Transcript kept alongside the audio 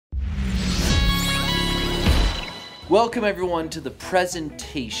Welcome everyone to the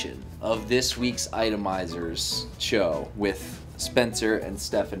presentation of this week's Itemizers show with Spencer and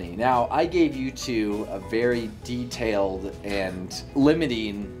Stephanie. Now, I gave you two a very detailed and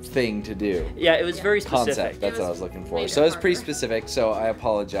limiting thing to do. Yeah, it was very specific. Concept, that's what I was looking for. So it's pretty specific, so I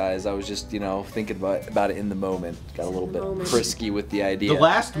apologize. I was just, you know, thinking about it in the moment. Got a little bit frisky with the idea. The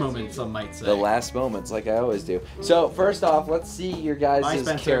last moment, some might say. The last moments, like I always do. So, first off, let's see your guys'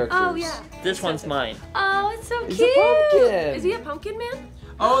 characters. Oh, yeah. This one's mine. Oh, it's so He's cute. a pumpkin. Is he a pumpkin man?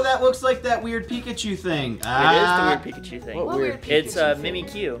 Oh, that looks like that weird Pikachu thing. It is the weird Pikachu thing. What weird Pikachu It's thing?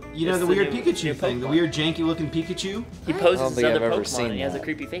 Mimikyu. You know, It's the weird Pikachu thing, Pokemon. the weird janky looking Pikachu? He I don't poses as think I've other ever Pokemon seen and he has a that.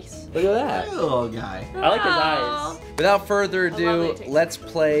 creepy face. Look at that. That little guy. I like his eyes. Without further ado, it. let's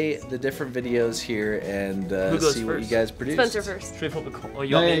play the different videos here and goes see what you first? guys produce. Spencer first. Should we flip a coin? Oh,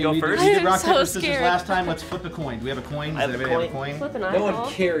 you want me to go first? We did I'm rock, so paper, scissors scared. last time. Let's flip a coin. Do we have a coin? I have Does a anybody have a coin. coin? Flip an No eyeball.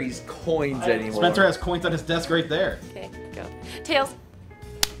 one carries coins anymore. Spencer has coins on his desk right there. Okay, go. Tails.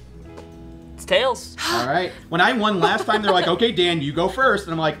 It's Tails. All right. When I won last time, they're like, okay, Dan, you go first.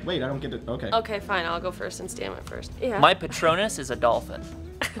 And I'm like, wait, I don't get it. Okay. Okay, fine. I'll go first since Dan went first. Yeah. My Patronus is a dolphin.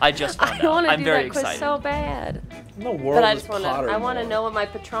 I just found I want out. to I'm do very that quiz excited. so bad. In the world But I is just want to. Pottermore? I want to know what my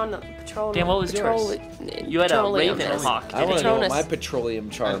patrol. Dan, what was yours? You had a raven hawk. I want to know what Patronus. my petroleum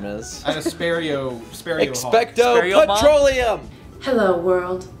charm is. I had a Sparrow hawk. Expecto Sparrow bomb? Petroleum! Hello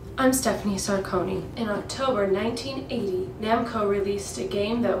world, I'm Stephanie Sarconi. In October 1980, Namco released a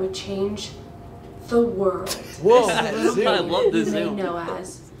game that would change the world. Whoa, I zoom. love the You may zoom. know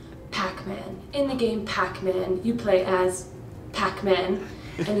as PAC-MAN. In the game PAC-MAN, you play as PAC-MAN,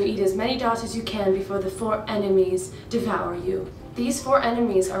 and you eat as many dots as you can before the 4 enemies devour you. These 4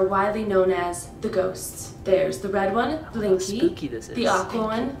 enemies are widely known as the ghosts. There's the red one, Blinky, Spooky this is. the aqua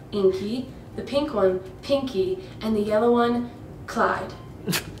one, Inky, the pink one, Pinky, and the yellow one, Clyde.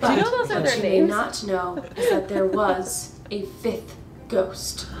 But Do you know those are what their you names? may not know is that there was a 5th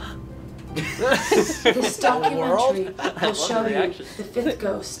ghost. This documentary will show you reaction. the 5th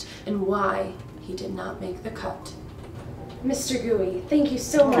ghost and why he did not make the cut. Mr. Gooey, thank you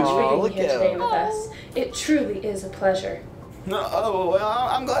so much Aw, for being look here at today him. with us. It truly is a pleasure. Oh, well,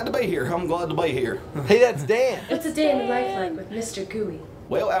 I'm glad to be here. I'm glad to be here. Hey, that's Dan. What's a day in the life like with Mr. Gooey?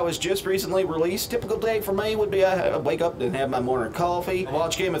 Well, I was just recently released. Typical day for me would be I wake up and have my morning coffee,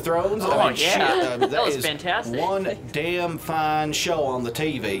 watch Game of Thrones. Oh, I mean, yeah. shit, That was is fantastic. one damn fine show on the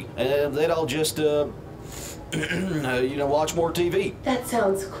TV. And then I'll just, you know, watch more TV. That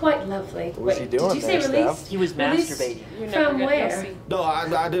sounds quite lovely. was he doing did you say there, released? Steph? He was Released masturbating. From where? No,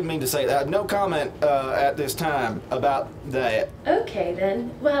 I didn't mean to say that. No comment at this time about that. Okay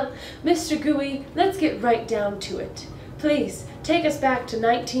then. Well, Mr. Gooey, let's get right down to it. Please, take us back to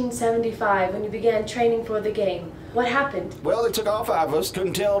 1975 when you began training for the game. What happened? Well, they took all 5 of us.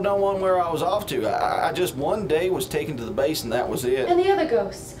 Couldn't tell no one where I was off to. I just one day was taken to the base and that was it. And the other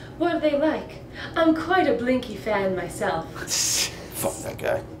ghosts, what are they like? I'm quite a Blinky fan myself. Fuck that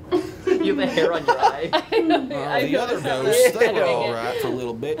guy. You have a hair on your eye. The other ghosts, they were all right for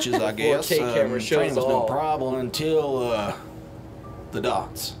little bitches, I guess. 4K camera shows Training was no all. problem until, the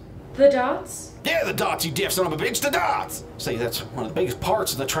dots. The dots? Yeah, the dots, you deaf son of a bitch, the dots! See, that's one of the biggest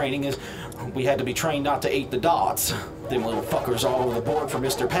parts of the training is we had to be trained not to eat the dots. Them little fuckers all over the board for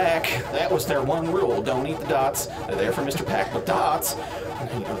Mr. Pack. That was their one rule, don't eat the dots. They're there for Mr. Pack, but dots,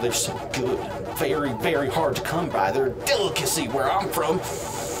 you know, they're so good. Very, very hard to come by. They're a delicacy where I'm from.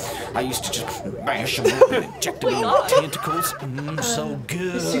 I used to just mash them up and inject them in with tentacles. So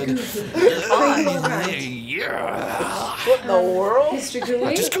good. Yeah. What in the world? Mr. I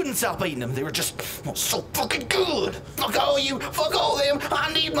Gooey? just couldn't stop eating them. They were just so fucking good. Fuck all you. Fuck all them.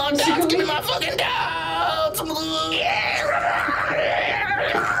 I need my dots. Give me my fucking dots.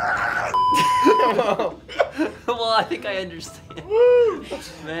 Well, I think I understand.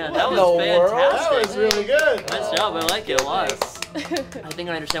 Man, that What was in the world? fantastic. That was really good. Nice job. I like it a lot. I think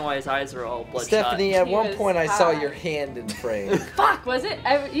I understand why his eyes are all bloodshot. Stephanie, at He one was point I saw hot. your hand in frame. Fuck, was it?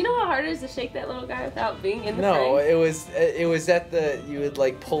 You know how hard it is to shake that little guy without being in the No, frame? it was at the you had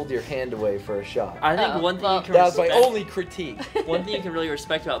like pulled your hand away for a shot. I think Oh, one thing well, you can That was my respect, only critique. one thing you can really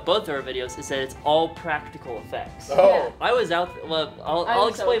respect about both of our videos is that it's all practical effects. Oh. I was out. Well, I'll I'm so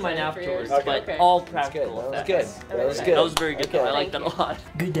explain mine excited for yours. afterwards, Okay. but Okay. all That's good. practical That was good. effects. That was Okay. good. That was very good. Okay. Though. I like Thank that a lot.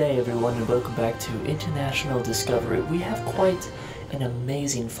 Good day, everyone, and welcome back to International Discovery. We have quite an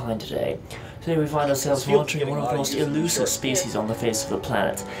amazing find today. Today we find ourselves monitoring one of the most elusive species on the face of the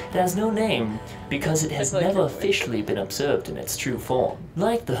planet. It has no name because it has never officially been observed in its true form.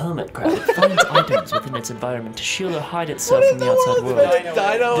 Like the hermit crab, it finds items within its environment to shield or hide itself from the outside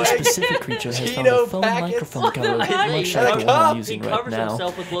world. This specific creature has found a foam microphone cover much like the one I'm using right now,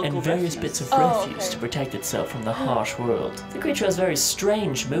 and various bits of refuse to protect itself from the harsh world. The creature has very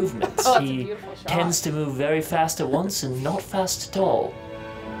strange movements. He tends to move very fast at once and not fast at all.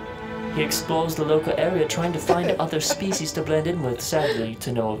 He explores the local area trying to find other species to blend in with, sadly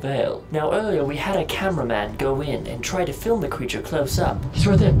to no avail. Now earlier we had a cameraman go in and try to film the creature close up. He's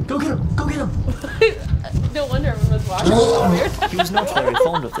right there. Go get him! Go get him! No wonder everyone was watching. So weird. He was not very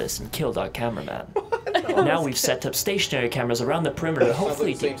fond of this and killed our cameraman. Now we've set up stationary cameras around the perimeter,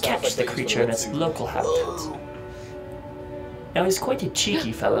 hopefully to catch the creature in its local habitat. Now he's quite a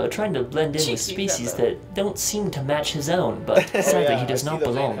cheeky fellow, trying to blend in with species that don't seem to match his own, but sadly he does not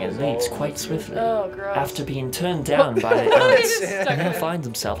belong and leaves quite swiftly. Oh, gross. After being turned down by the ants, he now finds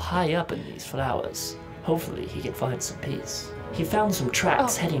himself high up in these flowers. Hopefully he can find some peace. He found some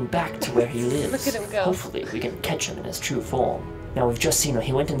tracks heading back to where he lives. Look at him go. Hopefully we can catch him in his true form. Now we've just seen him.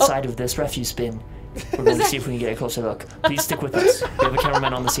 He went inside of this refuse bin. We're going to see if we can get a closer look. Please stick with us. We have a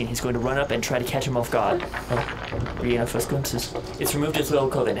cameraman on the scene. He's going to run up and try to catch him off guard. Reading our first glimpses. It's removed its lower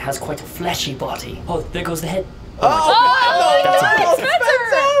coat and it has quite a fleshy body. Oh, there goes the head.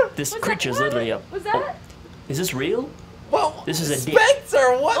 This creature's literally up. Was that? Is this real? Well, This is a dick.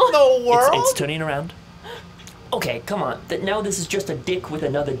 Spencer, what in the world? It's turning around. Okay, come on. Now this is just a dick with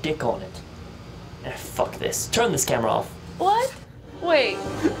another dick on it. Fuck this. Turn this camera off. What? Wait.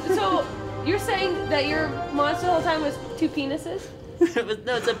 So you're saying that your monster the whole time was two penises?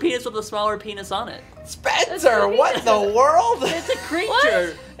 No, it's a penis with a smaller penis on it. Spencer, what in the world? It's a creature.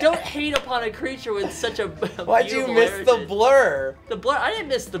 What? Don't hate upon a creature with such a Why'd you beautiful miss heritage. the blur? The blur? I didn't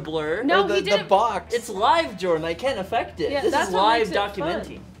miss the blur. No, Or the, he the didn't. box. It's live, Jordan. I can't affect it. Yeah, this that's is what live makes it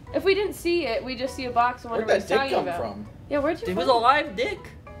documenting. fun. If we didn't see it, we just see a box and wonder Where'd what that he's dick talking come about. from? Yeah, where'd you It find was a live dick.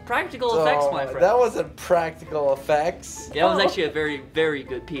 Practical effects, my friend. That wasn't practical effects. Yeah, it was actually a very, very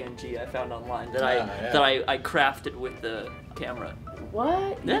good PNG I found online that I crafted with the camera.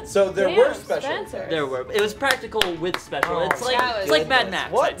 What? Yeah. So there Damn, were special. Spencer. There were. It was practical with special. Oh, it's like that it's was like Mad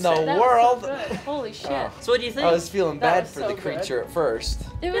Max. What I'd in the say. That world? was so good. Holy shit. Oh. So what do you think? I was feeling That bad was for so the good. creature at first.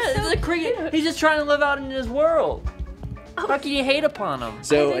 It was Yeah, so it's a creature. cute. He's just trying to live out in his world. How can you hate upon him?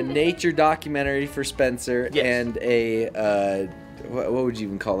 So a nature documentary for Spencer Yes. and a what would you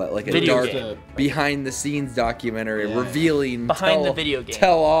even call that? Like a Video dark game. behind the scenes documentary revealing Behind the video game.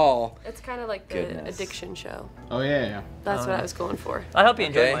 Tell all. It's kind of like the Goodness. addiction show. Oh yeah. That's what I was going for. I hope you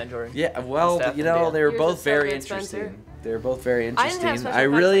enjoyed Okay. mine, Jordan. Yeah, well, Steph you and know, Dan. they were Yours both is so very good, interesting. Spencer. They were both very I didn't have interesting. special I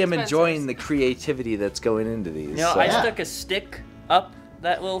effects really like am enjoying Spencer's. the creativity that's going into these. You know, so- I Yeah. stuck a stick up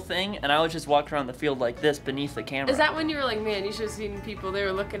that little thing, and I was just walking around the field like this beneath the camera. Is that when you were like, man, you should have seen people, they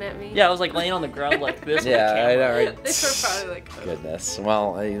were looking at me? Yeah, I was like laying on the ground like this. Yeah, I with the know, camera. right? They were probably like, oh. Goodness.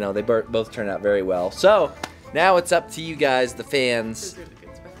 Well, you know, they both turned out very well. So now it's up to you guys, the fans.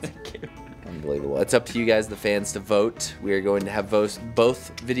 Unbelievable. It's up to you guys, the fans, to vote. We are going to have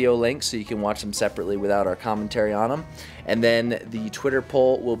both video links so you can watch them separately without our commentary on them. And then the Twitter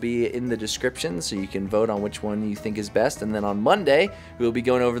poll will be in the description so you can vote on which one you think is best. And then on Monday, we'll be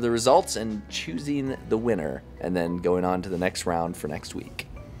going over the results and choosing the winner and then going on to the next round for next week.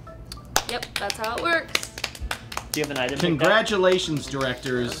 Yep, that's how it works. Do you have an item? picked out? Congratulations,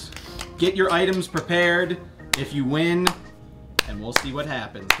 directors. Get your items prepared if you win, and we'll see what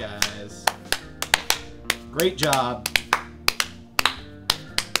happens, guys. Great job.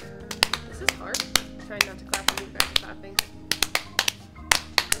 This is hard. Trying not to clap when you guys are clapping.